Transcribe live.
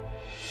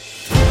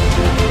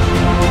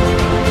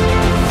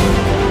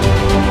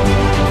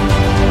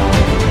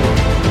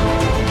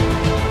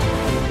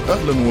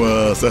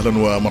أهلا وسهلا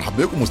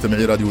ومرحبا بكم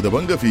مستمعي راديو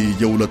دبنقا في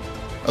جولة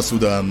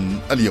السودان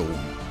اليوم.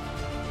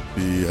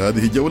 في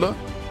هذه الجولة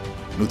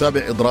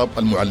نتابع إضراب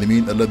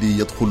المعلمين الذي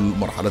يدخل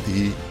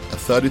مرحلته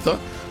الثالثة،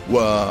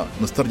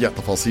 ونسترجع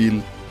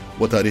تفاصيل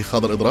وتاريخ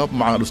هذا الإضراب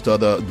مع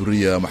الأستاذة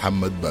درية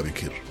محمد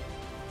بابكير.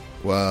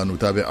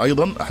 ونتابع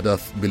أيضا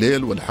أحداث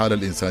بليل والحالة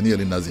الإنسانية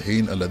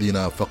للنازحين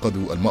الذين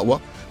فقدوا المأوى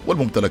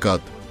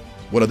والممتلكات،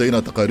 ولدينا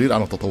تقارير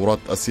عن التطورات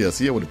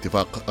السياسية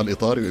والاتفاق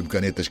الإطاري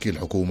وإمكانية تشكيل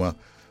حكومة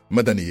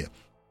مدنية.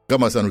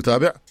 كما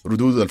سنتابع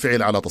ردود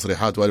الفعل على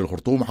تصريحات والي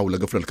الخرطوم حول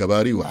قفل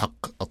الكباري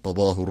وحق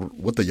التظاهر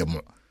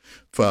والتجمع.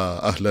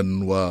 فأهلا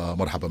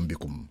ومرحبا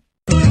بكم.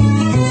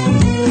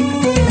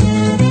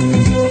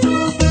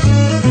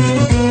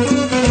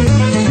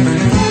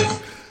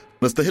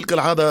 نستهل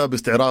كالعادة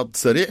باستعراض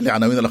سريع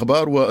لعناوين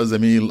الأخبار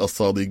وزميل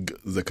الصادق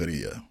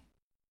زكريا.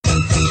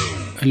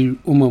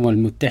 الأمم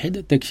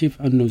المتحدة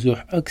تكشف عن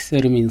نزوح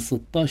أكثر من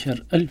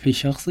 16,000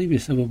 شخص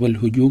بسبب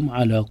الهجوم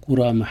على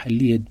قرى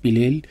محلية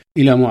بليل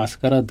إلى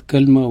معسكرات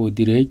كلمة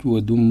ودريج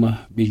ودمة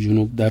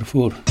بجنوب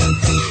دارفور.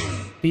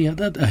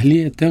 قيادات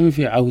أهلية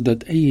تنفي عودة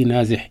أي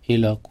نازح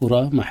إلى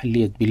قرى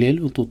محلية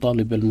بليل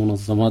وتطالب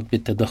المنظمات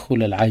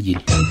بالتدخل العاجل.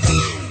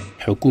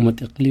 حكومة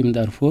إقليم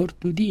دارفور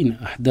تدين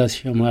أحداث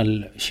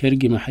شمال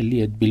شرق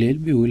محلية بليل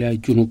بولاية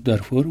جنوب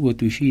دارفور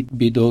وتشيد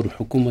بدور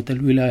حكومة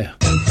الولاية.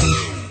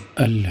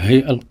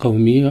 الهيئة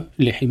القومية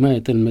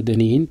لحماية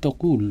المدنيين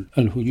تقول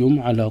الهجوم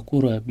على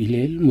قرى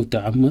بليل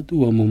متعمد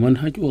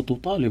وممنهج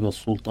وتطالب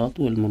السلطات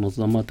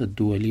والمنظمات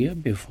الدولية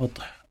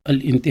بفتح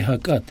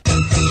الانتهاكات.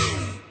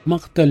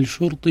 مقتل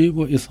شرطي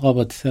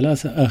وإصابة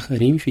 3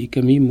 آخرين في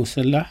كمين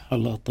مسلح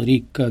على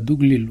طريق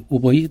كادوغلي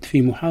الأبيض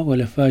في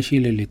محاولة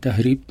فاشلة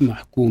لتهريب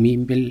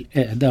محكومين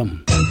بالإعدام.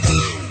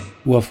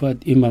 وفاة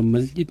إمام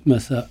مسجد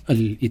مساء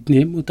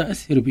الاثنين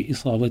متأثر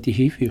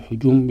بإصابته في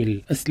هجوم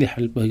بالأسلحة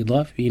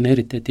البيضاء في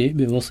نيرتتي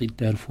بوسط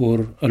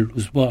دارفور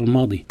الأسبوع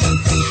الماضي.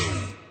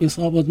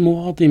 إصابة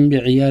مواطن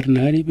بعيار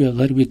ناري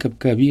بغرب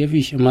كبكابية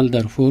في شمال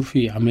دارفور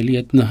في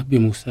عملية نهب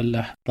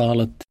مسلح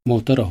طالت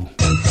موتره.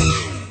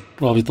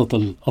 رابطة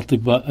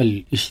الأطباء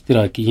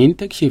الاشتراكيين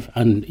تكشف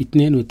عن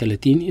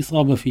 32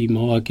 إصابة في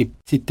مواكب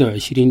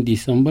 26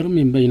 ديسمبر،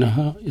 من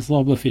بينها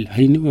إصابة في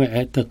العين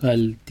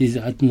واعتقال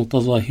 9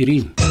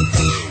 متظاهرين.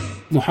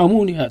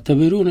 محامون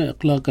يعتبرون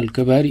إغلاق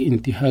الكباري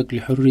انتهاك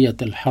لحرية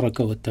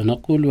الحركة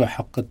والتنقل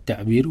وحق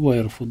التعبير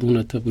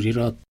ويرفضون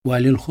تبريرات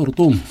والي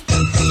الخرطوم.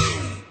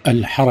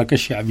 الحركة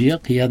الشعبية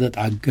قيادة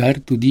عقار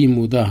تدين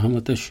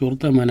مداهمة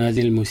الشرطة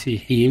منازل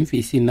المسيحيين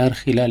في سنار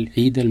خلال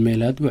عيد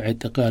الميلاد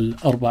واعتقال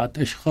 4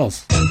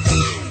 أشخاص.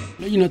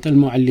 لجنة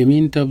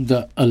المعلمين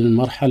تبدأ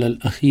المرحلة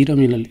الأخيرة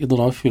من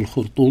الإضراب في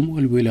الخرطوم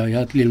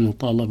والولايات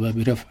للمطالبة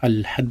برفع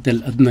الحد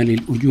الأدنى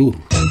للأجور.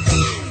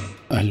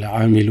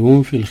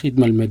 العاملون في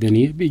الخدمة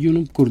المدنية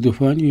بجنوب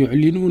كردفان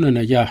يعلنون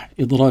نجاح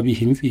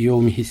إضرابهم في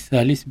يومه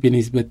الثالث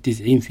بنسبة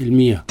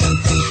 90%.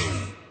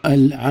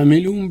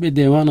 العاملون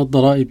بديوان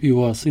الضرائب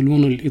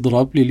يواصلون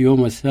الإضراب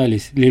لليوم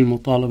الثالث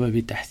للمطالبة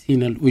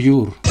بتحسين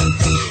الأجور.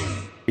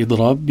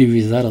 إضراب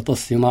بوزارة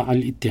الصناعة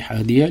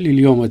الاتحادية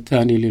لليوم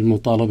الثاني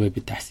للمطالبة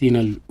بتحسين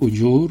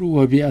الأجور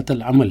وبيئة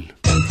العمل.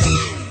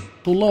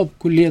 طلاب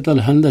كلية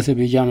الهندسة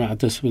بجامعة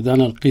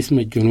السودان القسم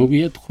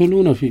الجنوبي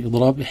يدخلون في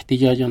إضراب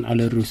احتجاجا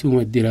على الرسوم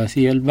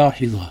الدراسية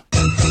الباحظة.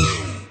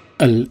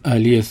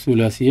 الآلية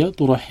الثلاثية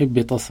ترحب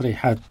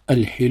بتصريحات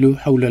الحلو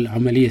حول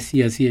العملية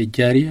السياسية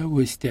الجارية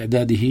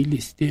واستعداده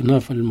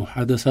لاستئناف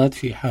المحادثات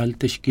في حال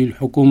تشكيل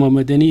حكومة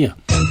مدنية.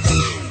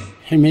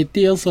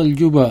 حميدتي يصل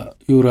جوبا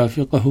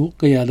يرافقه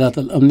قيادات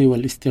الأمن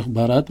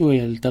والاستخبارات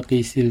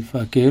ويلتقي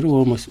سيلفاكير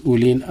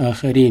ومسؤولين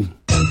آخرين.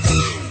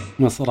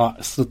 مصرع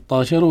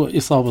 16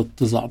 وإصابة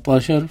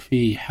 19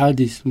 في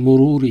حادث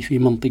مروري في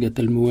منطقة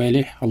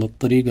الموالح على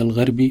الطريق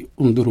الغربي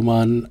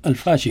أمدرمان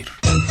الفاشر.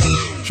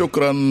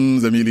 شكرا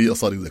زميلي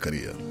الصادق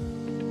زكريا.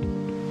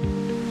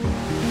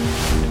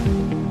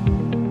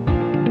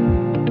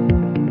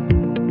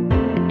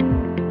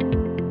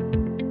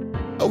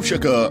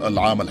 أوشك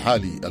العام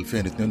الحالي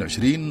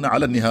 2022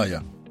 على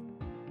النهاية،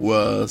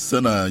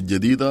 وسنة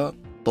جديدة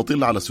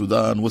تطل على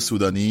السودان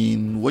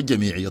والسودانيين،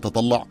 والجميع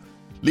يتطلع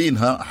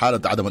لإنهاء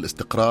حالة عدم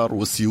الاستقرار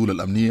والسيولة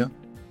الأمنية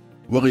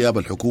وغياب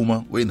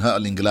الحكومة وإنهاء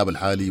الانقلاب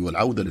الحالي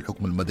والعودة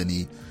للحكم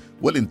المدني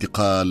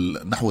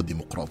والانتقال نحو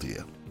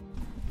الديمقراطية.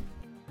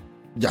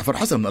 جعفر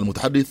حسن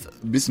المتحدث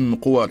باسم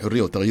قوى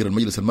الحرية والتغيير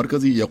المجلس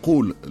المركزي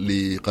يقول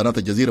لقناة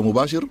الجزيرة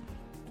مباشر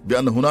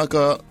بأن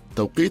هناك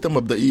توقيتا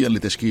مبدئيا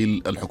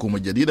لتشكيل الحكومة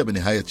الجديدة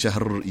بنهاية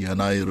شهر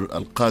يناير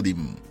القادم،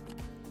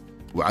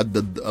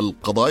 وعدد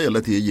القضايا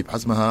التي يجب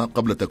حسمها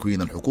قبل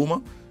تكوين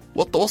الحكومة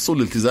والتوصل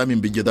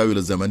لالتزام بالجداول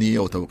الزمنية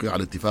وتوقيع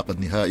الاتفاق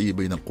النهائي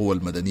بين القوى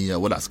المدنية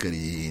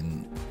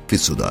والعسكريين في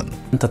السودان.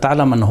 أنت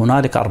تعلم أن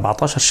هنالك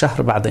 14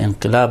 شهر بعد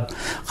انقلاب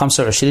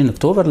 25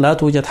 أكتوبر لا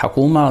توجد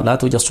حكومة، لا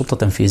توجد سلطة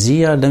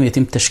تنفيذية، لم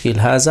يتم تشكيل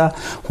هذا.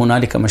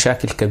 هنالك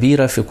مشاكل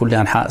كبيرة في كل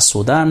أنحاء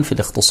السودان، في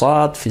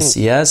الاقتصاد، في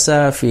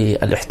السياسة،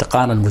 في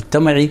الاحتقان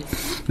المجتمعي.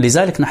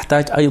 لذلك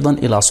نحتاج أيضا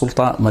إلى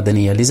سلطة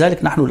مدنية.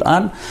 لذلك نحن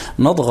الآن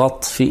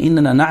نضغط في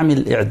أننا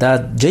نعمل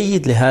إعداد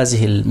جيد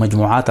لهذه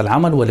المجموعات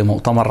العمل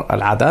ولمؤتمر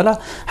العدالة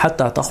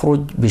حتى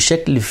تخرج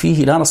بشكل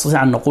فيه لا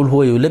نستطيع أن نقول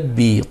هو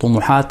يلبي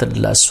طموحات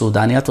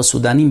السودانيات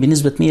والسودانيين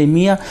بنسبة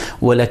 100%،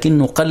 ولكن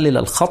نقلل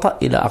الخطأ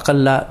إلى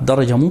أقل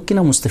درجة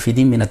ممكنة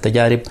مستفيدين من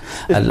التجارب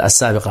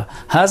السابقة.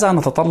 هذا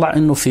نتطلع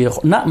أنه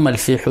نأمل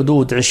في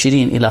حدود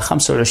 20 إلى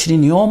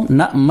 25 يوم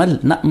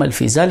نأمل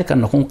في ذلك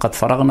أن نكون قد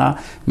فرغنا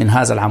من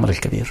هذا العمل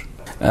الكبير.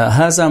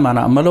 هذا ما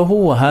نأمله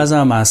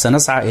وهذا ما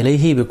سنسعى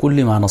إليه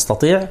بكل ما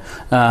نستطيع.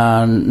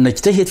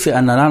 نجتهد في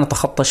أننا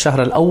نتخطى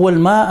الشهر الأول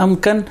ما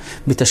أمكن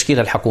بتشكيل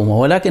الحكومة،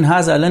 ولكن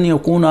هذا لن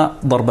يكون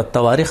ضرب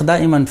التواريخ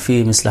دائما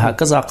في مثل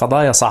هكذا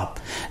قضايا صعب.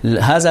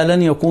 هذا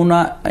لن يكون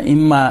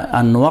إما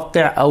أن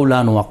نوقع أو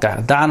لا نوقع.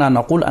 دعنا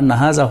نقول أن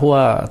هذا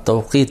هو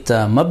توقيت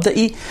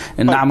مبدئي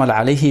نعمل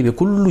عليه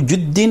بكل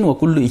جد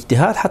وكل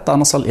اجتهاد حتى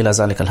نصل إلى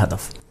ذلك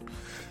الهدف.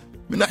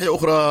 من ناحية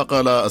أخرى،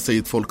 قال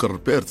السيد فولكر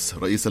بيرتس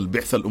رئيس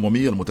البعثة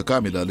الأممية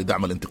المتكاملة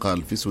لدعم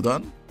الانتقال في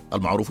السودان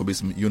المعروفة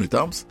باسم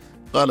يونيتامس،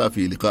 قال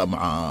في لقاء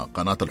مع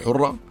قناة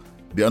الحرة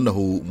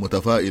بأنه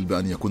متفائل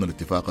بأن يكون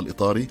الاتفاق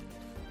الإطاري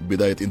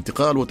بداية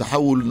انتقال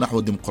وتحول نحو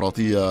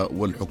الديمقراطية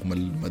والحكم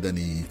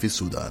المدني في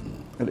السودان.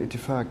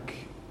 الاتفاق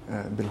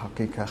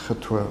بالحقيقة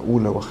خطوة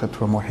أولى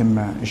وخطوة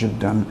مهمة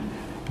جدا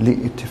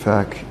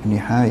لاتفاق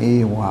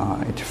نهائي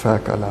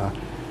واتفاق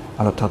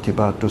على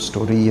ترتيبات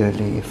دستورية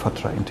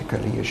لفترة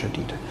انتقالية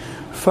جديدة.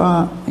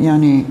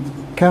 فيعني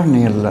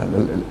كان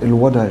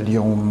الوضع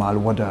اليوم مع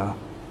الوضع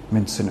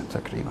من سنة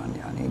تقريبا،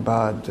 يعني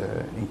بعد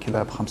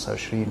انقلاب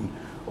 25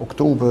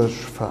 أكتوبر،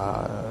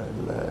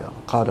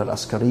 فالقادة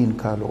العسكريين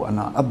قالوا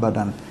أنا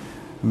أبدا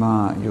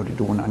ما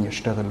يريدون أن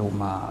يشتغلوا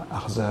مع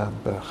أحزاب،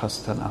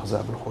 خاصة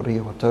أحزاب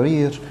الحرية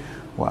والتغيير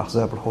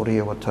وأحزاب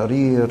الحرية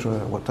والتغيير،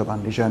 وطبعا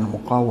لجان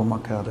المقاومة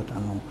قالت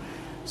أنه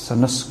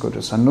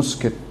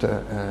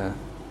سنسكت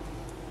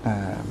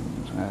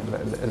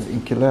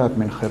الانقلاب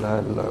من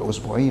خلال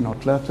أسبوعين أو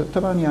 3.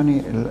 طبعا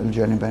يعني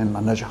الجانبين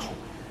ما نجحوا،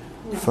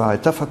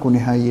 فاتفقوا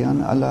نهائيا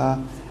على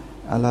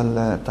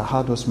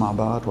التحادث مع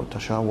بعض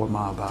والتشاور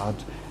مع بعض،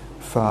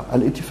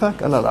 فالاتفاق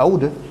على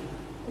العودة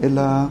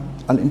إلى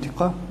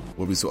الانتقال.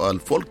 وبسؤال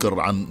فولكر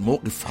عن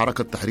موقف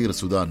حركة تحرير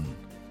السودان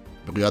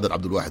بقيادة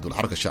عبد الواحد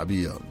والحركة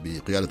الشعبية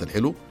بقيادة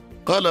الحلو،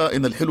 قال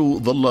إن الحلو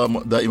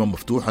ظل دائما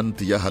مفتوحا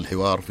تجاه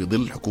الحوار في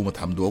ظل حكومة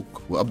حمدوك،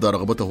 وأبدى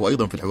رغبته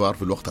أيضا في الحوار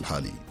في الوقت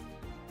الحالي.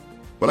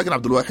 ولكن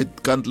عبد الواحد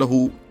كانت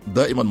له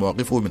دائما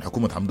مواقفه من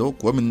حكومة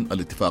حمدوك ومن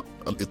الاتفاق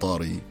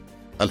الإطاري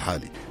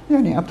الحالي.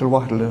 يعني عبد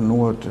الواحد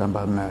للنور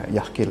لما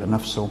يحكي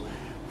لنفسه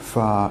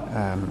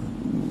فأخذ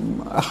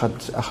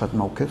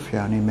موقف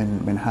يعني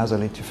من هذا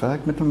الاتفاق،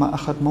 مثل ما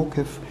أخذ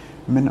موقف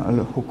من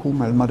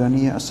الحكومة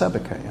المدنية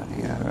السابقة،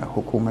 يعني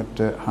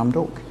حكومة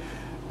حمدوك.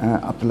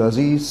 عبد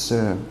العزيز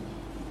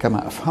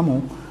كما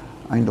أفهمه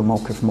عنده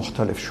موقف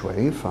مختلف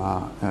شوي،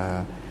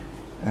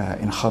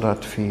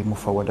 فانخرط في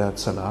مفاوضات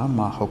سلام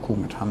مع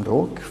حكومة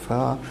حمدوك.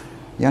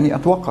 يعني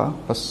أتوقع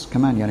بس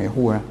كمان يعني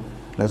هو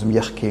لازم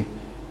يحكي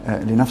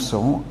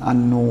لنفسه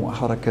أنه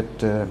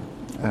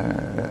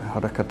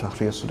حركة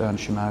تحرير السودان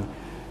الشمال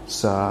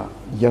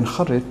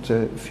سينخرط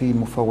في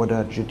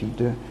مفاوضات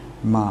جديدة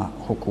مع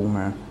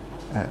حكومة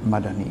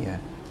مدنية.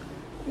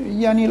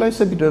 يعني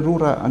ليس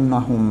بالضرورة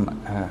أنهم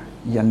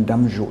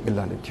يندمجوا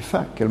إلى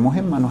الاتفاق،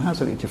 المهم أن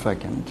هذا الاتفاق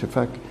يعني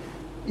اتفاق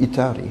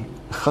إطاري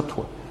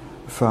خطوة،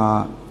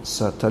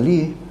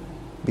 فستليه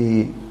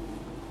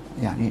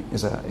يعني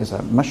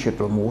إذا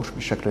مشيت الأمور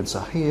بشكل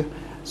صحيح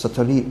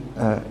ستليه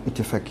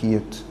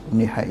اتفاقية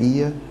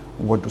نهائية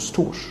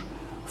ودستور.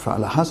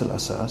 فعلى هذا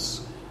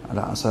الأساس،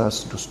 على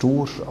أساس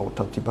دستور أو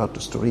ترتيبات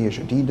دستورية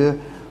جديدة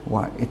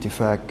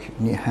واتفاق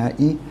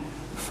نهائي،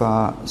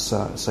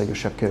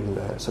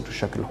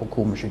 ستشكل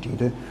حكومة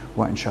جديدة،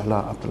 وإن شاء الله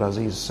عبد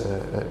العزيز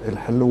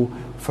الحلو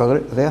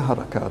غير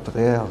حركات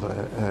غير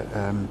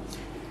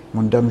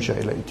مندمجة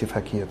إلى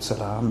اتفاقية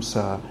سلام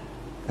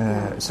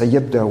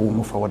سيبدأ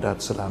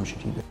مفاوضات سلام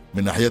جديدة.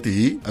 من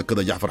ناحيته أكد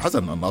جعفر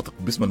حسن الناطق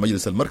باسم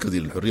المجلس المركزي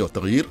للحرية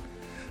والتغيير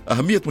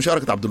أهمية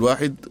مشاركة عبد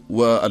الواحد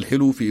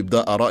والحلو في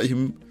إبداء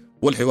آرائهم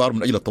والحوار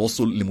من أجل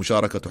التوصل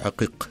لمشاركة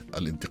تحقق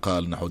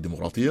الانتقال نحو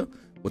الديمقراطية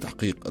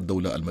وتحقيق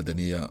الدولة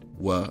المدنية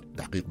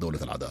وتحقيق دولة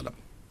العدالة.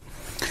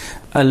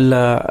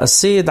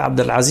 السيد عبد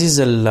العزيز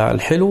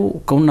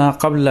الحلو كنا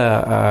قبل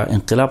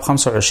انقلاب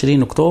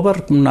 25 أكتوبر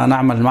كنا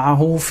نعمل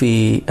معه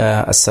في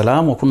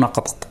السلام، وكنا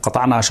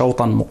قطعنا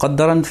شوطا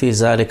مقدرا في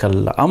ذلك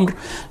الأمر،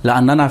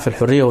 لأننا في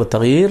الحرية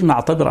والتغيير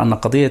نعتبر أن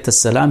قضية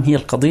السلام هي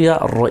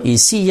القضية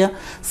الرئيسية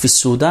في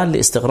السودان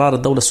لاستقرار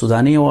الدولة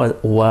السودانية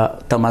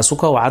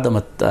وتماسكها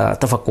وعدم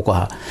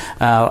تفككها.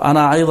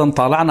 أنا أيضا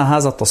طالعنا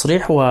هذا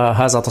التصريح،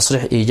 وهذا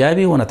تصريح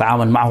إيجابي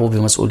ونتعامل معه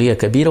بمسؤولية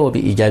كبيرة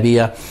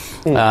وبإيجابية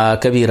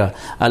كبيرة.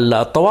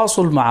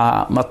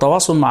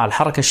 التواصل مع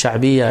الحركة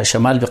الشعبية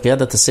شمال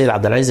بقيادة السيد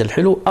عبد العزيز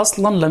الحلو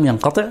أصلا لم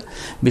ينقطع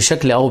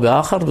بشكل أو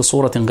بآخر،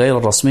 بصورة غير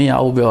الرسمية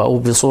أو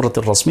بصورة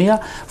الرسمية.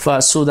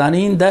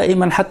 فالسودانيين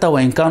دائما حتى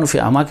وإن كانوا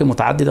في أماكن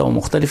متعددة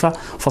ومختلفة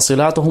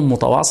فصلاتهم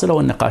متواصلة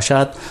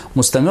والنقاشات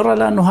مستمرة،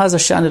 لأن هذا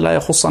الشأن لا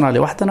يخصنا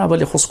لوحدنا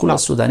بل يخص كل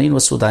السودانيين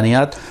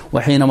والسودانيات.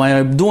 وحينما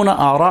يبدون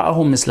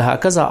آراءهم مثل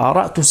هكذا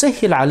آراء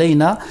تسهل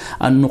علينا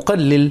أن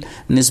نقلل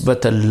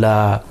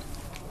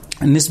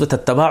نسبة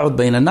التباعد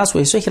بين الناس،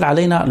 ويسهل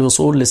علينا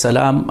الوصول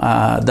لسلام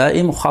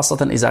دائم،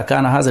 وخاصة إذا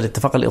كان هذا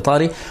الاتفاق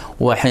الإطاري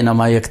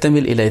وحينما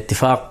يكتمل إلى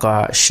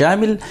اتفاق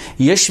شامل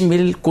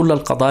يشمل كل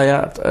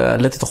القضايا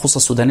التي تخص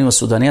السودانيين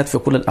والسودانيات في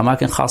كل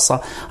الأماكن،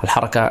 خاصة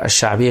الحركة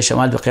الشعبية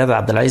شمال بقيادة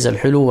عبد العزيز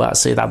الحلو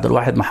والسيد عبد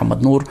الواحد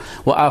محمد نور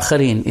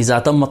وآخرين. إذا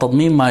تم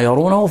تضمين ما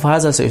يرونه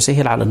فهذا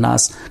سيسهل على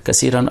الناس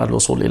كثيرا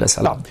الوصول إلى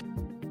سلام.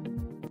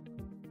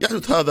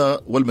 يحدث هذا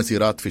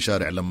والمسيرات في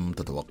شارع لم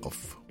تتوقف،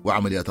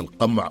 وعمليات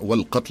القمع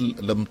والقتل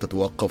لم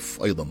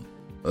تتوقف أيضا،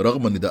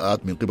 رغم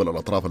النداءات من قبل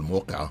الأطراف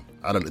الموقعة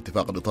على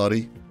الاتفاق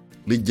الإطاري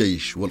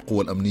للجيش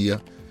والقوى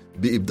الأمنية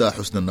بإبداء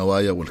حسن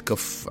النوايا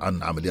والكف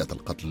عن عمليات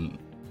القتل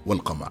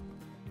والقمع.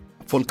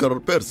 فولكر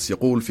بيرس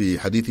يقول في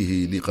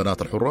حديثه لقناة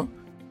الحرة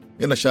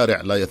إن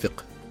الشارع لا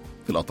يثق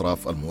في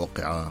الأطراف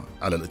الموقعة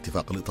على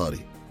الاتفاق الإطاري،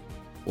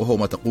 وهو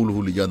ما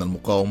تقوله لجان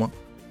المقاومة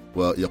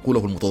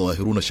ويقوله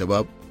المتظاهرون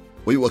الشباب،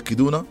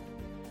 ويؤكدون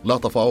لا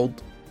تفاوض،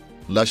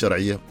 لا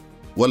شرعية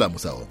ولا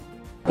مساومة.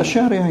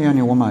 الشارع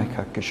يعني وما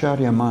يكفي،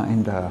 الشارع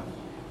ما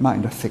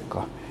عنده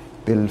ثقة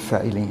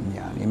بالفاعلين،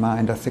 يعني ما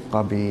عنده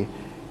ثقة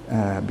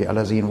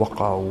بالذين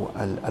وقعوا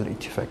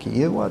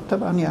الاتفاقية.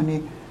 وطبعا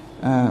يعني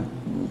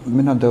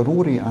من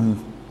الضروري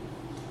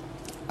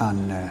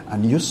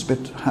أن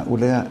يثبت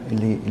هؤلاء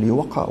اللي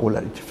وقعوا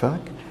الاتفاق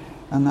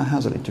أن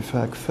هذا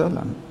الاتفاق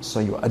فعلا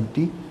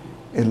سيؤدي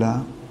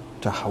إلى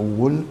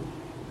تحول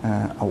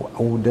أو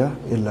عودة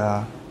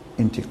إلى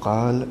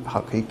انتقال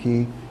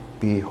حقيقي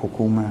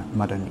بحكومة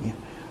مدنية.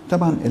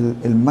 طبعا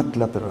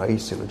المطلب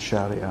الرئيسي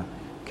للشارع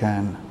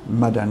كان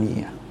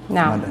مدنية.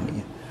 نعم.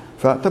 مدنية.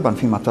 فطبعا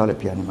في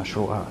مطالب يعني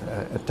مشروعة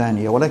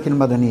ثانية، ولكن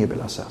مدنية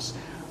بالأساس.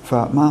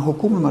 فمع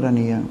حكومة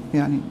مدنية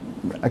يعني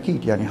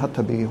أكيد يعني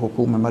حتى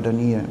بحكومة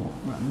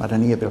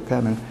مدنية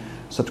بالكامل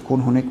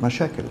ستكون هناك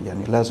مشاكل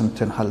يعني لازم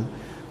تنحل،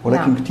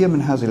 ولكن نعم. كثير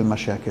من هذه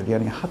المشاكل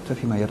يعني حتى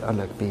فيما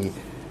يتعلق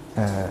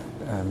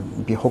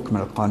بحكم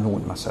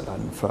القانون مثلا،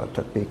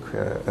 فتطبيق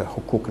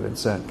حقوق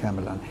الإنسان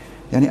كاملا،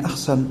 يعني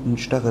أحسن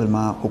نشتغل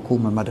مع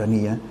حكومة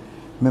مدنية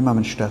مما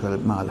نشتغل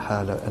مع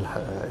الحالة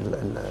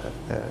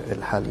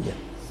الحالية.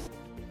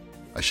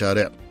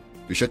 الشارع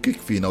يشكك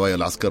في نوايا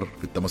العسكر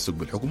في التمسك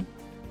بالحكم،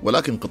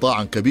 ولكن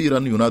قطاعا كبيرا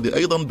ينادي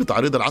أيضا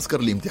بتعريض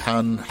العسكر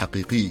لامتحان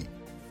حقيقي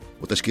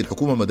وتشكيل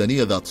حكومة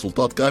مدنية ذات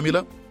سلطات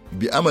كاملة،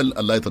 بأمل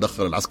أن لا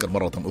يتدخل العسكر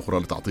مرة أخرى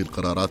لتعطيل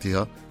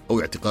قراراتها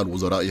أو اعتقال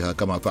وزرائها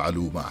كما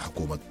فعلوا مع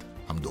حكومة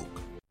حمدوك.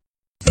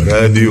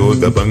 راديو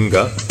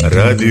دبنقا،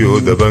 راديو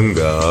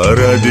دبنقا،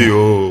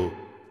 راديو.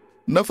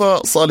 نفى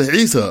صالح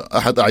عيسى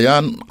أحد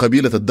أعيان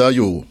قبيلة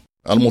الدايو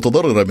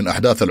المتضررة من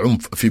أحداث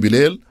العنف في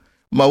بليل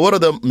ما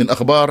ورد من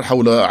أخبار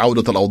حول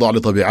عودة الأوضاع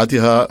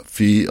لطبيعتها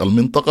في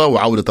المنطقة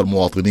وعودة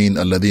المواطنين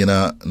الذين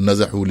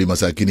نزحوا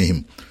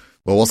لمساكنهم،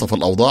 ووصف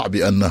الأوضاع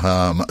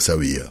بأنها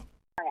مأساوية.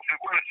 في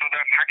كل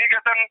السودان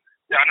حقيقة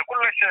يعني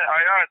كل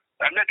الشائعات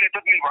التي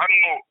تدلب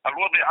عنه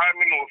الوضع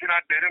آمن وفي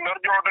ناس دايرين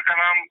يرجعوا، ده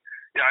كلام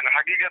يعني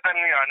حقيقة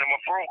يعني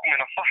مفروغ من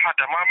الصحة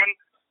تماما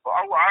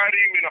أو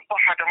عاري من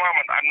الصحة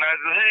تماما.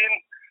 النازحين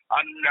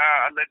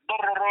اللي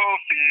تضرروا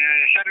في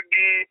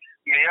شرقي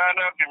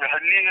ميانا في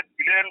محلية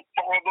بليل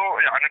فقدوا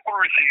يعني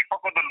كل شيء،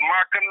 فقدوا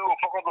الماكل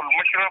وفقدوا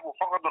المشرب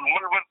وفقدوا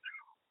الملبس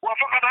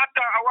وفقد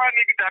حتى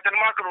أواني بتاعت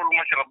الماكل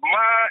والمشرب،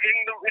 ما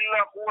عنده إلا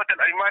قوة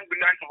الأيمان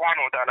بالله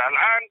سبحانه وتعالى.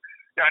 الآن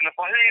يعني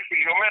صحيح في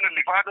اليومين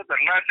اللي فاتت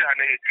الناس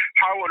يعني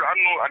حاولوا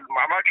أنه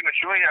الأماكن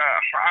شوية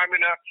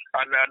آمنة،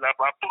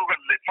 الطرق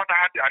اللي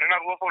فتحت يعني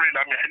ناس وصلوا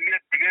إلى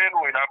محلية بليل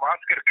وإلى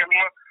معسكر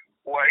كلمة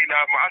وإلى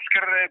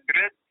معسكر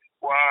بريد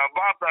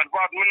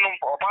البعض منهم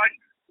في أوباج.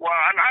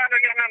 والآن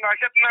نحن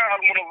ناشدنا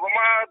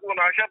المنظمات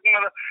وناشدنا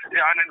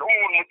يعني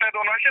الأمم المتحدة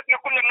وناشدنا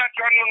كل الناس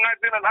لأنه الناس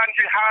دي الآن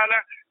في حالة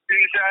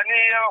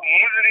إنسانية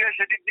مزرية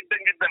شديد جدا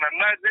جدا.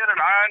 الناس دي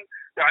الآن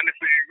يعني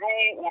في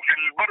الجوع وفي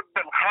البرد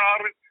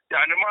الخارج،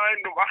 يعني ما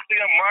عندهم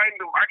أغطية، ما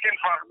عندهم أكل،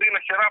 فاقدين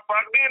الشراب،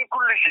 فاقدين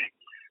كل شيء.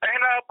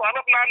 احنا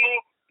طالبنا انه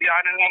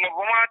يعني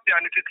المنظمات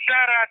يعني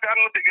تتسارع في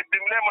انه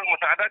تقدم لهم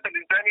المساعدات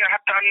الانسانيه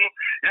حتى انه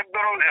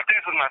يقدروا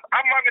يقيسوا الناس.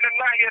 اما من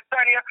الناحيه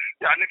الثانيه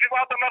يعني في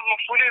بعض الناس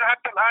مفصولين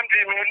حتى الان في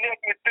مهليه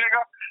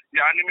متيقه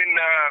يعني من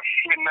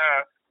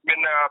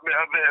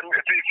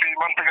في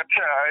منطقه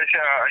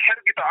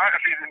شرق في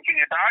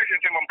تعايش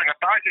في منطقه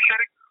تعايش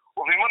الشرق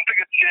وفي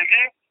منطقه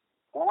شيقي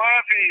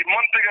وفي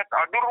منطقه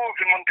عدر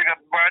وفي منطقه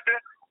باده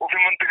وفي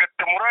منطقه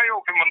تمرايه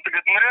وفي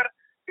منطقه نير.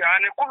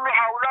 يعني كل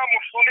هؤلاء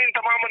مفصولين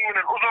تماما من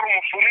الاسر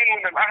ومفصولين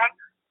من الاهل.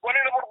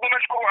 ولنا برضه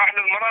نشكر اهل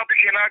المناطق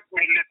هناك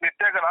من اللي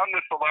نتاجر لانه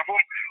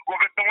استضافوهم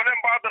وقدموا لهم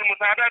بعض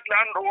المساعدات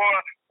لانه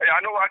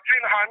يعني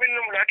واقفين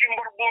حاملهم، لكن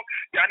برضه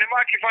يعني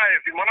ما كفايه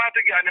في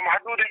مناطق يعني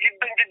محدوده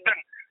جدا جدا.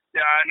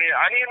 يعني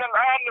علينا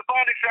الان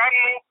نطالب في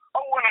انه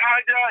اول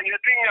حاجه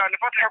يتم يعني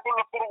فتح كل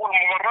الطرق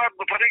والممرات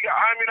بطريقه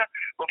امنه،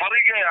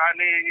 بطريقه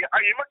يعني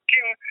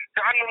يمكن في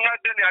انه الناس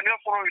يعني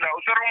يصلوا الى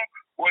اسرهم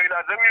والى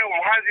ذويهم.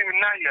 وهذه من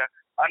ناحيه.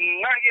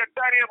 الناحيه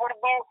الثانيه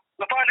برضه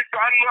نطالب في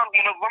انه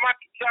المنظمات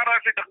تسارع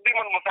في تقديم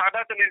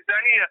المساعدات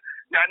الانسانيه،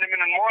 يعني من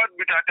المواد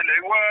بتاعت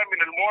العوام،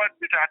 من المواد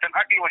بتاعت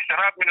الاكل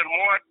والشراب، من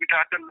المواد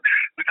بتاعت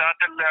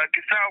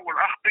الكساء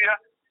والاغطيه.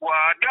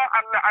 وده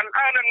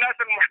الان الناس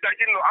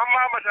المحتاجين له.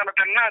 اما مساله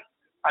الناس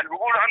اللي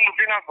بيقولوا انه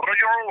في ناس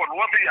رجعوا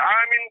والوضع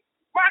امن،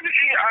 ما في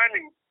شيء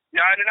امن.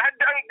 يعني لحد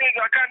أنت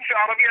إذا كان في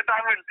عربية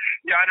تعمل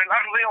يعني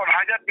الأغذية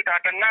والحاجات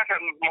بتاعت الناس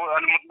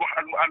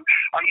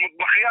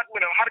المطبخيات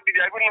من الحرق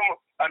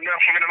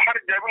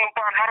جايبينهم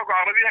طبعا حرقوا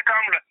عربية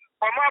كاملة.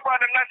 فما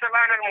بال الناس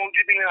الآن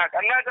الموجودين هناك.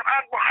 الناس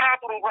الآن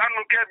بخاطروا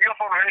بأنه كيف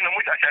يصلوا هنا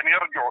مش عشان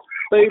يرجعوا.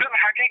 طيب. وده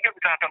الحقيقة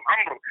بتاعت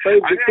الأمر.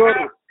 طيب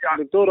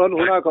دكتور هل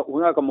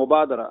هناك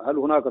مبادرة، هل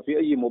هناك في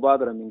أي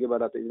مبادرة من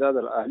قبل الإجهاض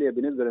الأهلية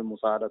بالنسبة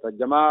لمساعدة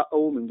الجماعة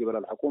أو من قبل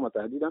الحكومة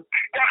تحديدا؟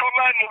 يا أخي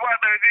والله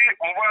المبادرة دي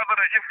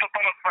مبادرة شفت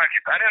طرف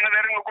ساكت. أنا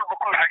دايرين نقول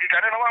بكل حقيقة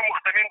أنا ما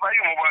مهتمين بأي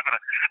مبادرة.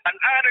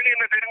 الآن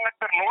أنا دايرين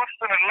نقدر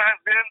نوصل الناس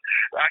دين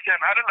عشان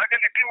على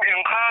الأقل يتم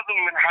إنقاذهم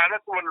من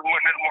حالتهم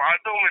من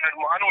المعاناة ومن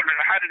المعاناة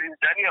والحالة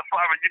الإنسانية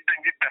الصعبة جدا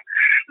جدا.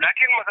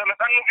 لكن مثلا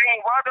أنه في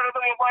مبادرة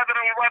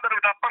مبادرة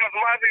بتاعت طرف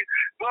ما في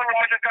دور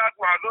مشاكات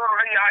مع دور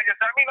أي حاجة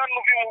سامين أنه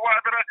في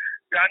مبادرة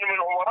يعني من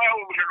الأمراء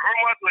ومن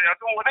العمد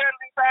وياتون ودين.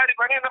 أنت عارف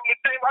أنا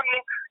بنتهم أنه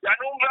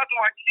يعني هم ذاتهم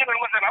عايشين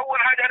مثلا أول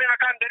حاجة أنا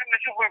كان دايرين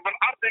نشوفهم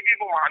بالأرض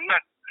يجيبوا مع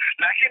الناس.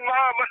 لكن ما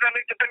مثلا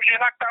انت تمشي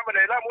هناك تعمل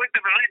اعلام وانت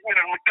بعيد من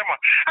المجتمع.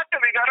 حتى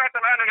الادارات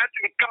الان الناس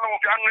بيتكلموا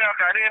في انه يا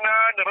اخي علينا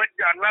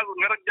نرجع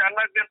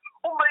الناس دي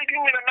هم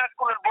بعيدين من الناس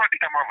كل البعد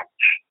تماما.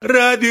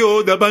 راديو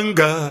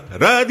دبنقا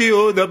راديو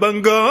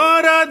دبنقا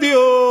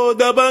راديو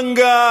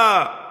دبنقا.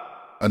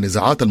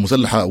 النزاعات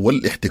المسلحة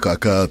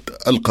والاحتكاكات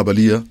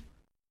القبلية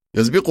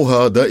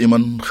يسبقها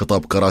دائما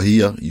خطاب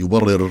كراهية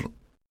يبرر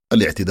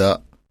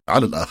الاعتداء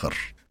على الآخر.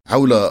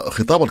 حول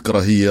خطاب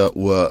الكراهية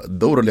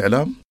ودور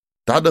الإعلام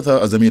تحدث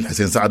الزميل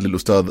حسين سعد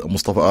للأستاذ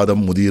مصطفى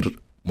آدم مدير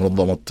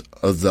منظمة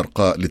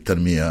الزرقاء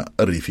للتنمية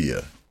الريفية.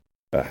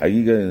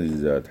 حقيقة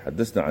إذا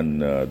تحدثنا عن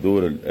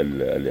دور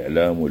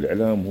الإعلام،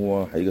 والإعلام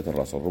هو حقيقة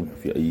رأس الرمح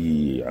في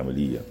أي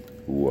عملية،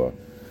 هو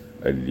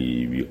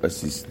اللي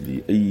بيؤسس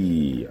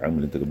لأي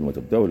عمل أنت قبل ما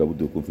تبدأه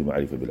لابد يكون في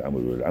معرفة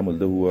بالعمل، والعمل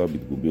ده هو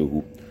بتقوم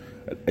به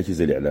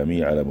الأجهزة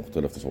الإعلامية على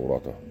مختلف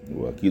تصوراتها.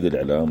 وأكيد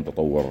الإعلام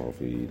تطور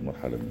في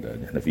المرحلة اللي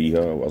نحن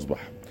فيها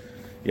وأصبح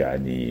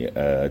يعني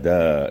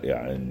أداة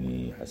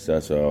يعني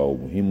حساسة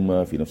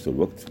ومهمة في نفس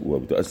الوقت،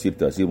 وبتؤثر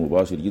تأثير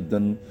مباشر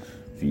جدا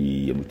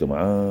في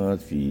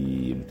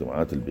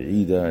المجتمعات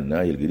البعيدة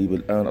الناحية القريبة.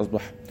 الآن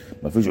أصبح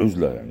ما فيش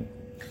عزلة، يعني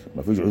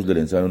ما فيش عزلة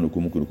الإنسان أنه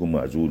ممكن يكون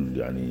معزول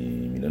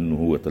يعني من أنه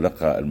هو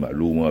يتلقى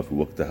المعلومة في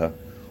وقتها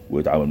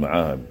ويتعامل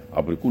معها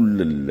عبر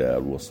كل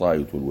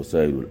الوسائط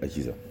والوسائل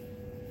والأجهزة.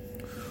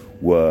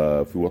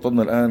 وفي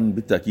وطننا الآن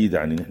بالتأكيد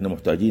يعني نحن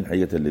محتاجين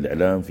حقيقة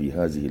للإعلام في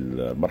هذه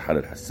المرحلة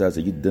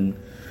الحساسة جدا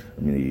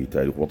من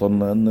تاريخ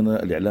وطننا،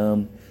 أننا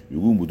الإعلام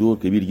يقوم بدور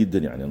كبير جدا.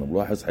 يعني أنا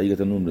ملاحظ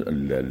حقيقة أنه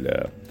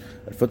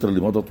الفترة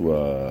اللي مضت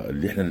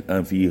واللي احنا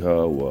الآن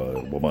فيها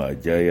وما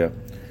جاية،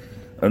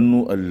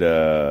 أنه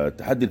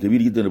التحدي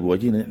الكبير جدا اللي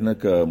بواجهنا نحن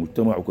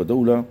كمجتمع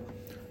وكدولة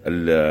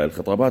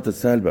الخطابات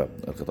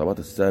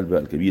السالبة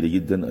الكبيرة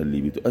جدا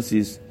اللي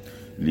بتؤسس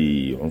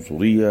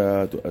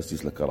لعنصرية،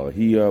 تؤسس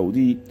لكراهية،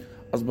 ودي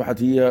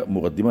أصبحت هي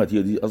مقدمات،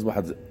 هي دي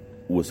أصبحت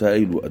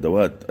وسائل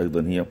وأدوات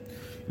أيضا هي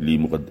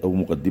أو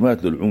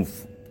مقدمات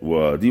للعنف.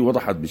 ودي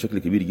وضحت بشكل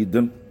كبير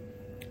جدا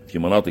في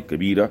مناطق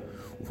كبيرة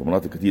وفي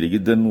مناطق كثيرة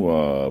جدا،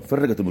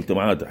 وفرقت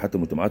المجتمعات، حتى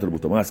المجتمعات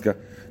المتماسكة.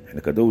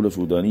 احنا كدولة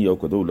سودانية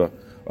وكدولة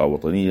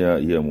وطنية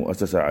هي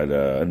مؤسسة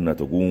على أنها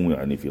تقوم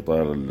يعني في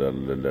إطار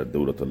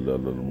دولة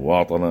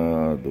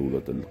المواطنة،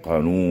 دولة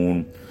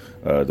القانون،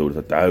 دولة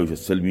التعايش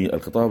السلمي.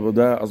 الخطاب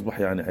ده أصبح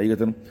يعني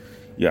حقيقة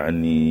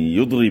يعني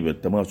يضرب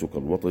التماسك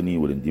الوطني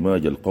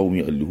والاندماج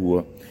القومي اللي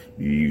هو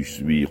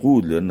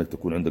بيقود لأنك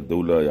تكون عندك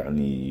دولة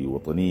يعني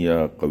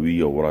وطنية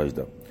قوية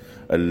وراشدة.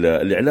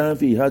 الإعلام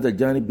في هذا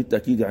الجانب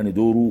بالتأكيد يعني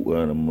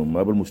دوره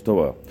ما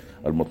بالمستوى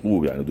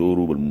المطلوب، يعني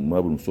دوره ما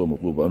بالمستوى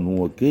المطلوب، أنه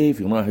هو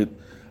كيف يناهض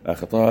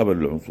خطاب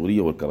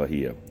العنصرية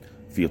والكراهية.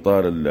 في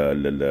إطار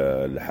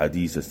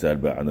الحديث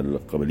السالبة عن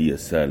القبلية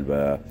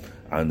السالبة،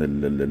 عن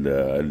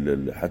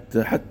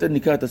حتى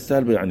النكات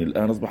السالبة. يعني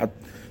الآن أصبحت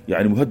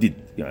يعني مهدد.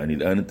 يعني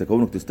الآن أنت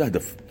كونك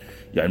تستهدف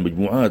يعني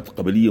مجموعات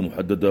قبلية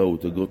محددة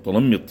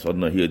وتنمط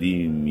صرنا هي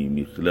دي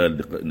من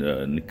خلال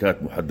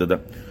نكات محددة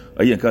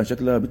أيا كان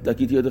شكلها،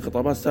 بالتأكيد هي دي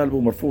خطابات سالبة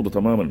ومرفوضة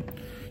تماما.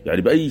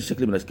 يعني بأي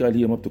شكل من الأشكال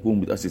هي ما بتكون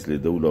بتأسس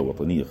لدولة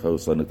وطنية،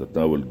 خاصة أنك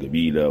تتناول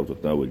قبيلة أو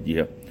تتناول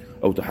جهة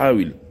أو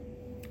تحاول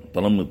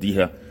تنمط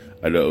جهة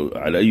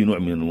على أي نوع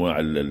من أنواع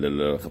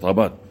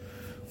الخطابات.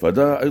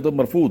 فده أيضا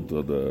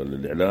مرفوض.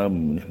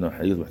 الإعلام نحن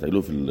حقيقة محتاج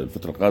له في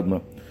الفترة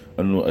القادمة،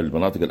 أنه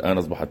المناطق الآن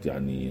أصبحت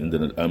يعني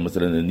عندنا الآن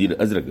مثلا النيل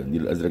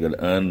الأزرق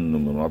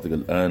الآن مناطق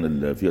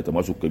الآن فيها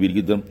تماسك كبير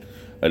جدا،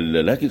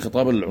 لكن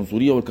خطاب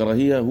العنصرية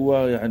والكراهية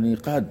هو يعني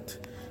قاد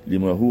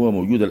لما هو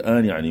موجود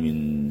الآن، يعني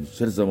من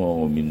شرذمة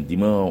ومن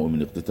دماء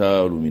ومن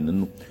اقتتال ومن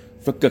أنه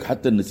فكك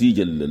حتى النسيج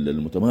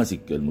المتماسك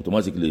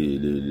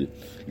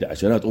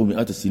لعشرات أو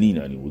مئات السنين.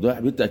 يعني وده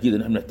بالتأكيد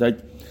نحن نحتاج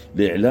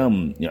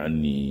لإعلام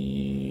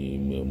يعني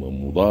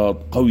مضاد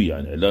قوي،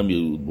 يعني إعلام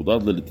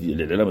مضاد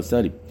للإعلام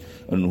السالب،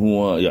 أنه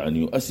هو يعني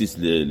يؤسس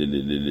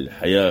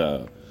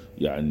للحياة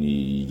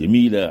يعني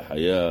جميلة،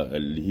 حياة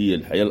اللي هي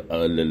الحياة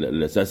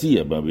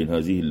الأساسية ما بين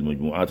هذه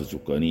المجموعات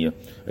السكانية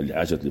اللي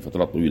عاشت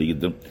لفترات طويلة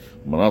جدا.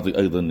 مناطق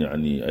أيضا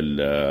يعني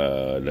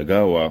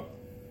اللقاوة،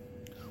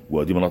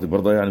 ودي مناطق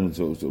برضه يعني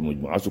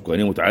مجموعات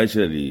سكانية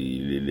متعايشة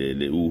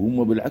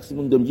وهم بالعكس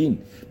مندمجين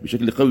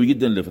بشكل قوي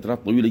جدا لفترات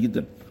طويلة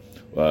جدا.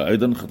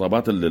 وأيضا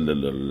خطابات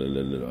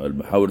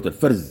المحاولة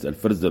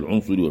الفرز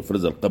العنصري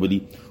والفرز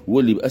القبلي هو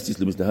اللي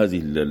بيأسس لمثل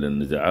هذه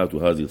النزاعات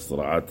وهذه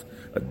الصراعات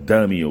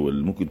الدامية،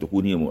 واللي ممكن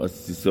تكون هي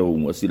مؤسسة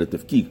ومؤسسة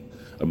تفكيك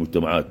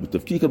المجتمعات.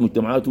 بالتفكيك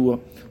المجتمعات هو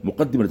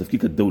مقدمة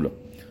لتفكيك الدولة.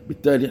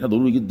 بالتالي احنا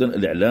ضروري جدا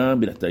الإعلام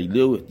بنحتاج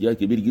له احتياج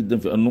كبير جدا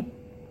في أنه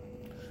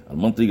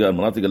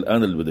المناطق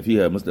الآن اللي بدأ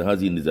فيها مثل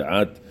هذه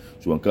النزاعات،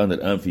 سواء كان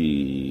الآن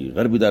في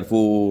غرب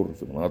دارفور،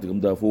 في مناطق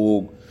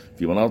مدافوق،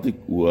 في مناطق،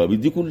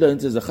 وبدي كلها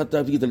انت اذا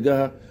اخذتها بتيجي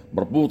تلقاها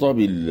مربوطه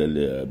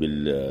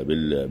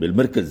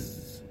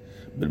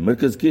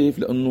بالمركز. كيف؟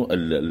 لانه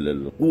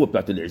القوه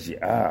بتاعت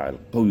الاشعاع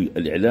القوي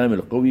الاعلامي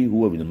القوي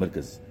هو من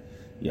المركز.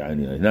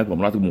 يعني هناك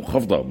مناطق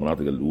منخفضه،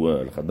 مناطق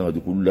اللي اخذناها دي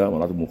كلها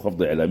مناطق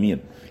منخفضه اعلاميا،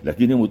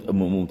 لكن هي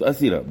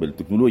متاثره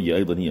بالتكنولوجيا.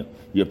 ايضا هي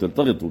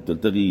بتلتقط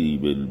وبتلتقي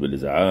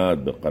بالاذاعات،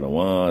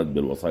 بالقنوات،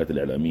 بالوسائط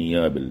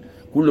الاعلاميه،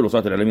 كل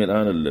الوسائط الاعلاميه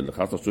الان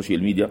الخاصه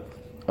السوشيال ميديا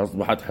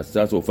اصبحت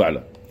حساسه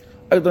وفعله.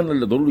 ايضا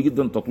ضروري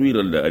جدا تطوير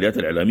الاليات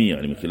الاعلاميه،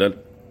 يعني من خلال،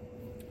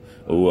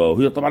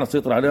 وهي طبعا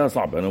السيطره عليها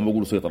صعب. انا ما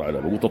بقول سيطره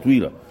عليها، بقول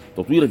تطويرها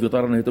في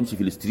اطار انها تمشي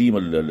في الاستريم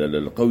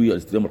القوي،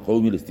 الاستريم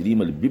القومي،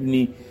 الاستريم اللي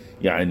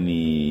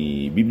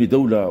بيبني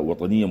دوله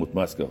وطنيه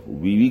متماسكه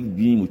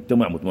وبيبني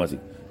مجتمع متماسك.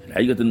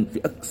 حقيقه في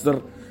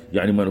اكثر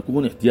يعني ما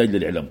نكون احتياج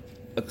للاعلام،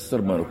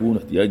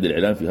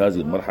 في هذه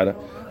المرحله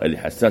اللي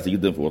حساسه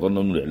جدا في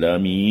وطننا، انه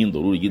الاعلاميين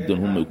ضروري جدا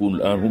هم يكونوا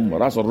الان هم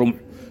راس الرمح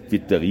في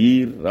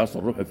التغيير، راس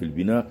الرمح في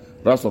البناء،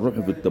 راس الرمح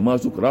في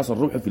التماسك، راس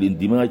الرمح في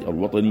الاندماج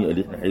الوطني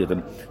اللي احنا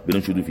حقيقه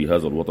بننشده في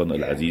هذا الوطن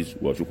العزيز.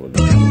 وشكرا لك.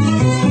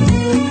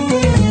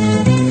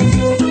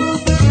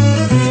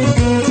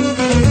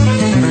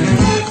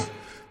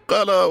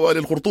 قال والي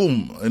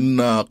الخرطوم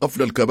إن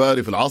قفل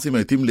الكباري في العاصمة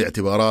يتم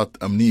لاعتبارات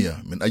أمنية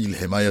من أجل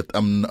حماية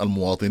أمن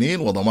المواطنين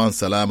وضمان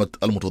سلامة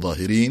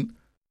المتظاهرين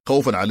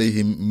خوفا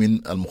عليهم من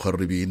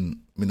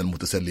المخربين من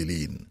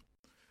المتسللين.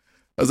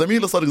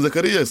 الزميل صادق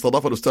زكريا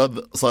استضاف الأستاذ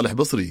صالح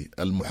بصري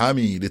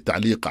المحامي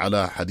للتعليق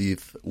على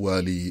حديث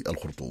والي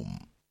الخرطوم.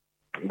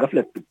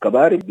 قفلة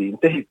الكباري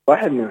بينتهك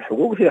واحد من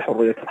الحقوق هي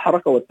حرية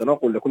الحركة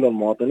والتنقل لكل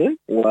المواطنين،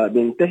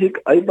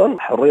 وبينتهك أيضا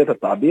حرية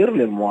التعبير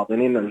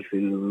للمواطنين في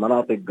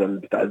المناطق اللي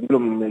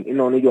بتعزلهم من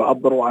إنهم يجوا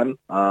يعبروا عن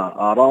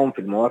آرائهم في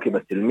المواكب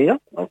السلمية.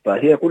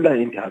 فهي كلها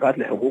انتهاكات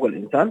لحقوق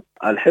الإنسان.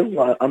 الحفظ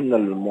على أمن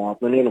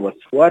المواطنين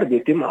والسوار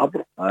بيتم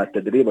عبر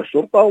تدريب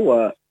الشرطة،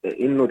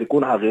 وإنه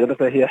تكون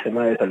عقيدتها هي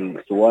حماية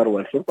السوار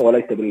والشرطة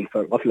وليس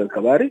بالقفل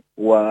الكباري،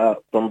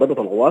 وتنضبط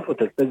القوات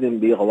وتلتزم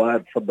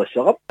بقواعد فض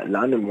الشغب،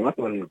 لأن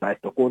المواكب اللي قاعد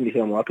تكون دي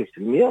هي مواكب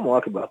سلمية،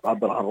 مواكب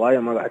تعبر عن راية،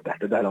 ما قاعد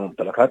تحتدي على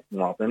ممتلكات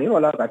المواطنين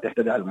ولا قاعد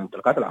تحتدي على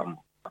الممتلكات العامة.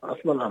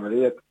 أصلا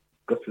عملية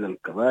قفل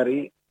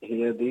الكباري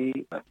هي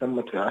دي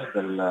تمت في عهد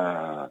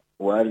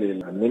والي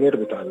المنير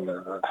بتاع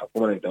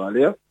الحكومة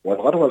الانتقالية،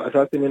 والغرض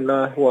الأساسي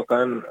منها هو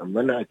كان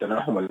منع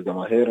تلاحم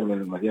الجماهير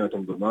من مدينة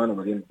أم درمان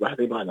ومدينة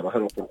بحري مع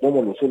جماهير الخرطوم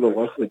والوصول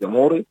للغرف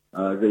الجمهوري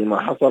زي ما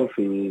حصل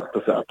في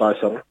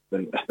 19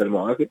 من إحدى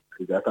المواقف.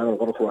 إذا كان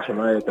الغرض هو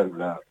حماية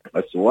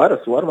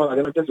السوار ما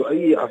قاعدين يجزوا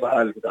أي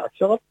أفعال بتاعة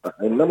شغب،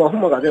 إنما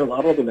هم قاعدين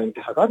يتعرضوا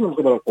لانتهاكات من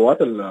قبل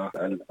القوات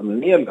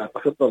الأمنية اللي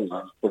تخطط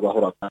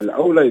التظاهرات.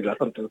 الأولى إذا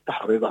كنت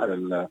تحرض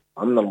على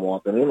أمن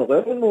المواطنين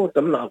وغير إنه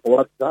تمنع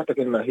القوات بتاعتك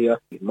إنها هي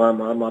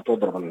ما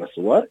تضرب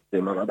السوار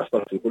زي ما قاعد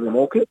يحصل في كل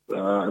موقف.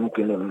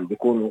 ممكن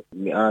بيكونوا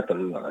مئات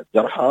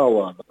الجرحى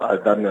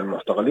وأعداد من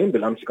المعتقلين.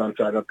 بالأمس كان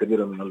في أعداد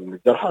كبيرة من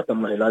الجرحى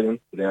تم علاجهم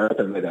في العيادات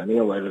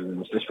الميدانية وإلى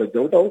المستشفى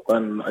الجودة،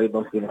 وكان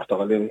أيضا في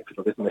معتقلين في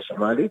القسم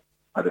الشمالي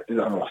عدد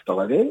 9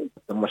 معتقلين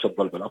تم شط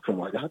ضرب الأقصى في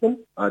مواجهتهم.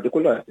 دي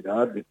كلها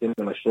اعتداءات بتتم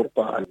من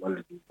الشرطة على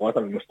القوات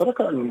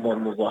المشتركة.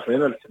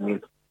 المظاهرين السلميين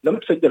لم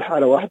تسجل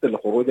حالة واحدة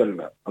لخروج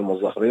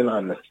المظاهرين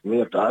عن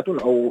السلمية بتاعتهم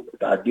أو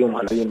تعديهم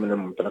على أي من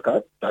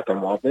الممتلكات بتاعت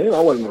المواطنين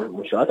أو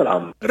المنشآت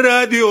العامة.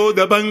 راديو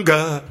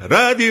دبنقا،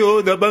 راديو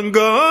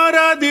دبنقا،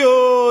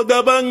 راديو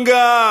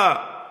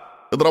دبنقا.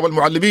 إضراب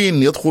المعلمين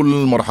يدخل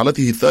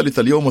مرحلته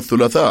الثالثة اليوم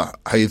الثلاثاء،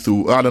 حيث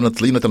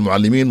أعلنت لجنة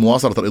المعلمين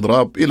مواصلة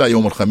الإضراب إلى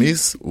يوم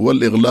الخميس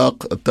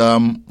والإغلاق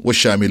التام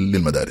والشامل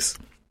للمدارس.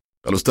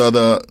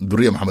 الأستاذة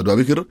درية محمد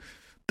بابكر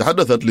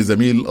تحدثت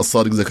لزميل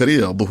الصادق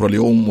زكريا ظهر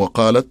اليوم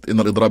وقالت إن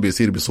الإضراب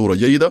يسير بصورة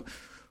جيدة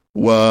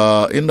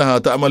وإنها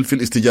تأمل في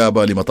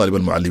الاستجابة لمطالب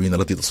المعلمين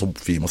التي تصب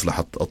في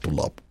مصلحة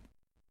الطلاب.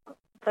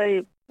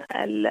 طيب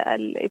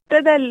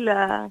ابتدى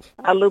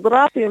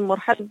الإضراب في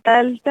المرحلة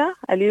الثالثة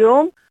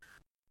اليوم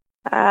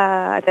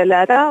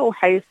 3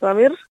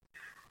 وحيستمر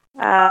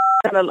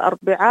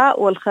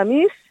الأربعاء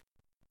والخميس،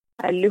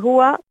 اللي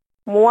هو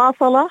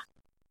مواصلة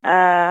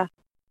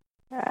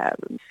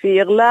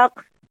في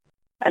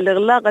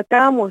الإغلاق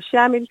التام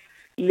والشامل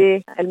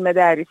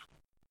للمدارس.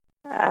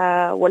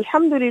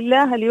 والحمد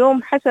لله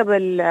اليوم حسب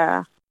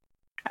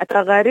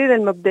التقارير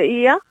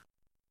المبدئية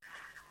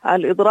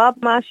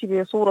الإضراب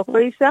ماشي بصورة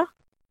كويسة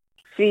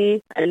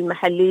في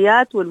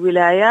المحليات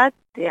والولايات.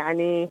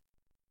 يعني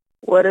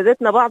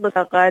وردتنا بعض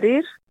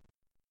التقارير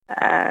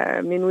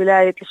من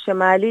ولاية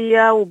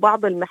الشمالية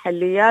وبعض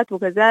المحليات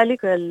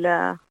وكذلك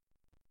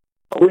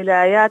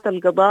ولايات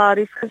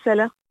القضارف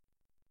كسلة.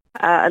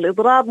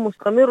 الإضراب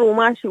مستمر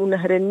وماشي،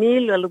 ونهر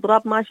النيل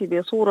الإضراب ماشي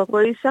بصورة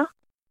كويسة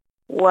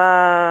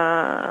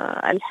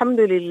والحمد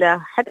لله.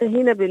 حتى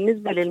هنا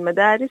بالنسبة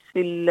للمدارس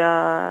في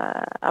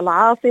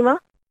العاصمة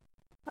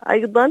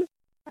أيضا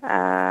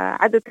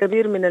عدد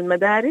كبير من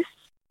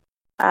المدارس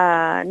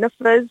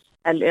نفذ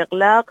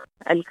الإغلاق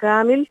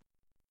الكامل،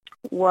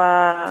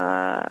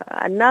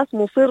 والناس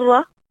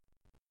مصرة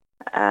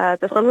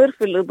تستمر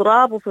في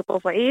الإضراب وفي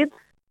التصعيد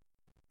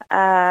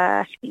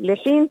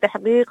لحين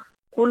تحقيق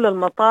كل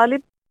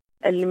المطالب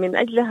اللي من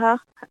أجلها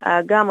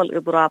قام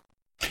الإضراب.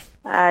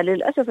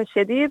 للأسف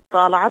الشديد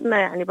طالعتنا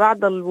يعني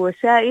بعض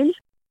الوسائل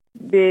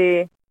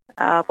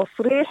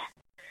بتصريح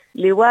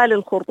لوالي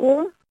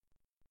الخرطوم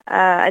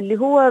اللي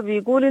هو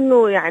بيقول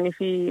إنه يعني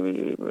في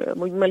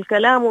مجمل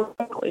كلامه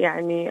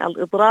يعني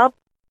الإضراب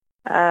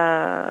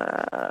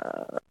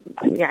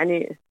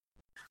يعني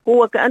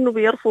هو كأنه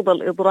بيرفض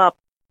الإضراب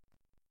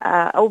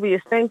أو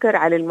بيستنكر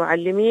على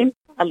المعلمين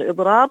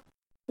الإضراب،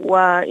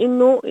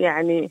 وإنه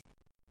يعني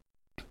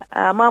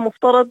ما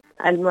مفترض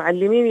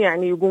المعلمين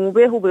يعني يقوموا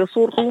به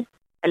بصورته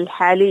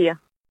الحالية.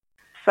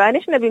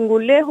 فنحن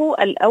بنقول له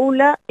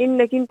الأولى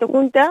إنك أنت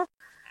كنت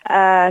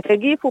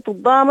تقيف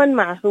وتتضامن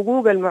مع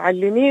حقوق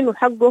المعلمين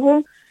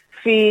وحقهم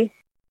في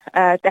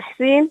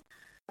تحسين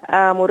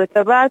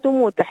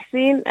مرتباتهم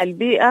وتحسين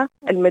البيئة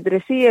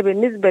المدرسية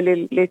بالنسبة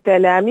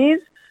للتلاميذ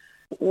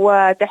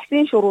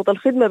وتحسين شروط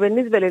الخدمة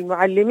بالنسبة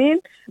للمعلمين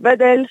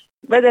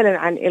بدلا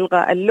عن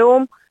إلغاء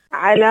اللوم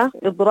على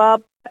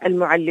إضراب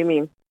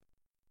المعلمين.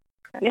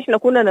 نحن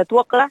كنا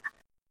نتوقع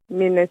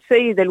من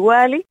السيد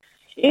الوالي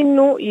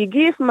إنه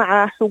يقيف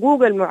مع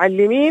حقوق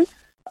المعلمين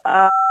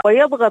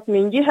ويضغط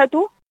من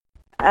جهته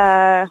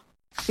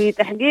في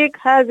تحقيق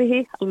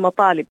هذه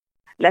المطالب،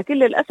 لكن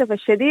للأسف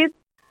الشديد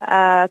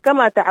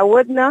كما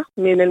تعودنا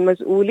من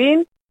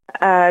المسؤولين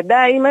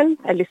دائما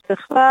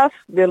الاستخفاف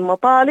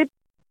بالمطالب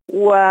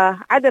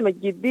وعدم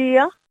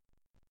الجدية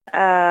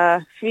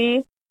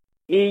في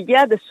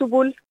إيجاد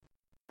السبل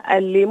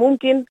اللي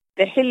ممكن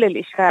تحل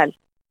الإشكال.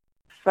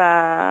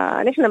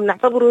 فنحن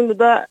بنعتبره إنه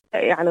ده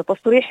يعني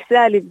تصريح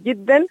سالب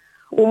جدا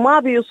وما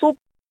بيصب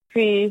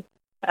في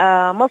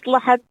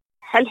مصلحة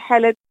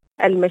حلحلة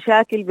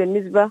المشاكل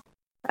بالنسبة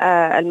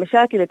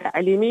المشاكل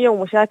التعليمية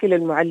ومشاكل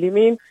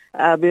المعلمين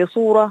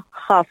بصورة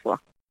خاصة.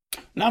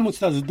 نعم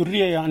أستاذ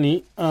درية،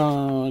 يعني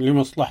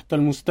لمصلحة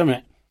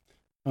المستمع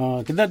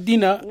كده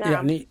ادينا نعم.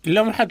 يعني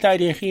لمحة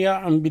تاريخية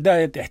عن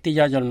بداية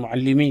احتجاج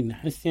المعلمين.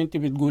 حسي أنت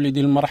بتقولي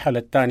دي المرحلة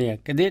الثانية،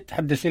 كده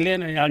تحدثي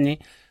لنا يعني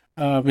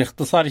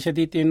باختصار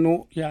شديد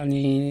إنه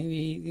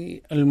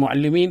يعني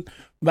المعلمين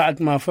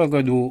بعد ما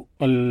فقدوا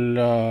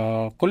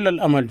كل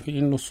الأمل في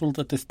إنه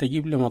السلطة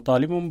تستجيب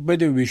لمطالبهم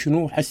بدأوا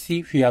بشنو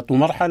حسي في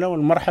مرحلة،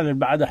 والمرحلة اللي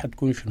بعدها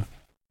حتكون شنو؟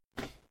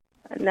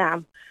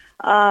 نعم،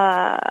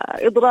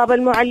 إضراب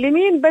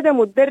المعلمين بدأ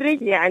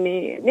متدرج.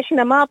 يعني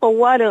نحن ما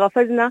طوال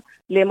غفزنا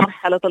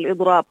لمرحلة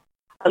الإضراب.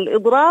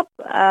 الإضراب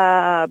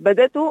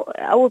بدأته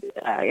أو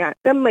يعني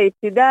تم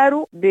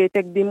ابتداره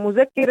بتقديم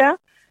مذكرة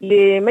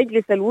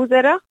لمجلس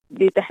الوزراء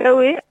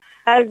بتحتوي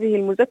هذه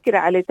المذكرة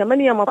على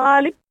 8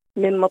 مطالب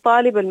من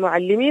مطالب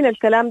المعلمين.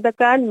 الكلام ده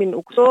كان من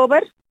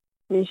أكتوبر،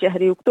 من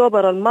شهر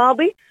أكتوبر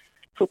الماضي.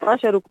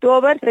 16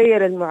 أكتوبر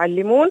سير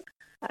المعلمون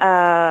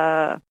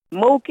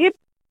موكب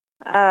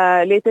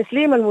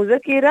لتسليم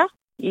المذكرة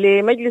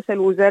لمجلس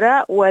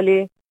الوزراء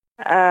ولأمناء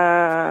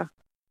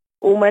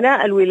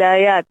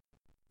الولايات،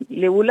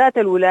 لولاة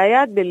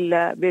الولايات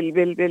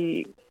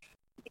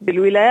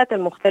بالولايات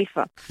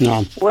المختلفة.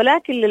 نعم.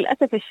 ولكن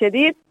للأسف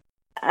الشديد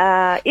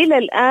إلى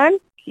الآن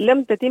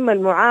لم تتم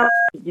المعاملة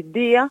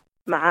الجدية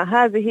مع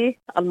هذه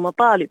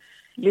المطالب.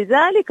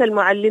 لذلك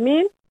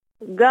المعلمين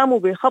قاموا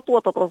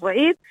بخطوة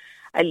التصعيد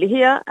اللي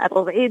هي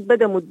التصعيد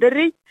بدأ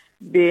مدرج.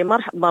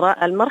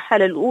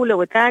 المرحلة الأولى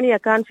والثانية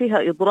كان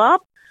فيها إضراب،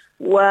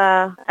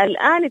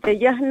 والآن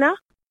اتجهنا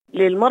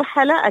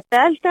للمرحلة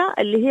الثالثة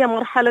اللي هي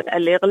مرحلة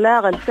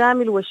الإغلاق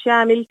الكامل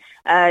والشامل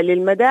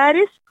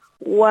للمدارس.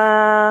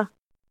 ويمكن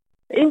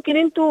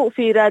أنتوا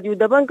في راديو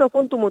دبنقا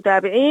كنتوا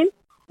متابعين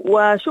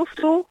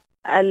وشفتوا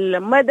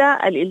المدى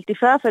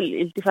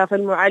الالتفاف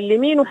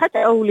المعلمين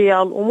وحتى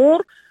أولياء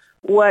الأمور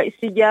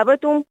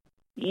واستجابتهم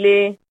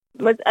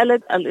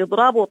لمسألة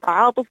الإضراب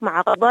والتعاطف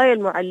مع قضايا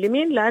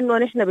المعلمين، لأنه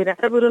نحن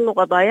بنعتبر أنه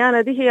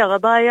قضايانا دي هي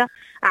قضايا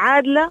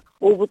عادلة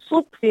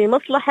وبتصب في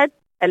مصلحة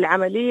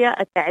العملية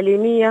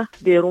التعليمية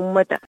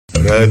برمتها.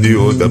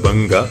 راديو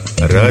دبنقا،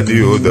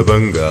 راديو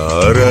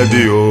دبنقا،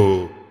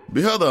 راديو.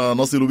 بهذا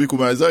نصل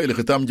بكم أعزائي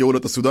لختام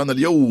جولة السودان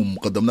اليوم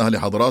قدمناها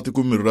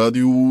لحضراتكم من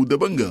راديو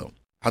دبنقا.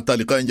 حتى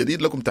لقاء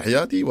جديد، لكم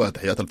تحياتي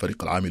وتحيات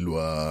الفريق العامل،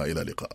 وإلى اللقاء.